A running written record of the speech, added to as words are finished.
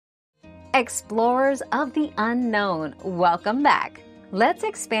Explorers of the unknown, welcome back. Let's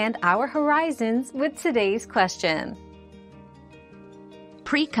expand our horizons with today's question.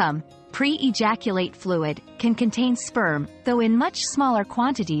 Precum, pre-ejaculate fluid, can contain sperm, though in much smaller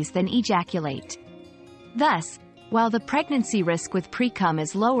quantities than ejaculate. Thus, while the pregnancy risk with precum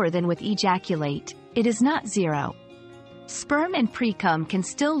is lower than with ejaculate, it is not zero. Sperm and precum can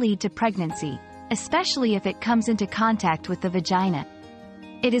still lead to pregnancy, especially if it comes into contact with the vagina.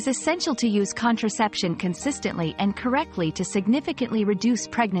 It is essential to use contraception consistently and correctly to significantly reduce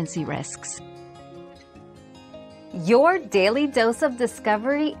pregnancy risks. Your daily dose of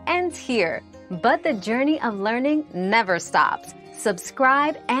discovery ends here, but the journey of learning never stops.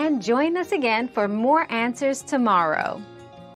 Subscribe and join us again for more answers tomorrow.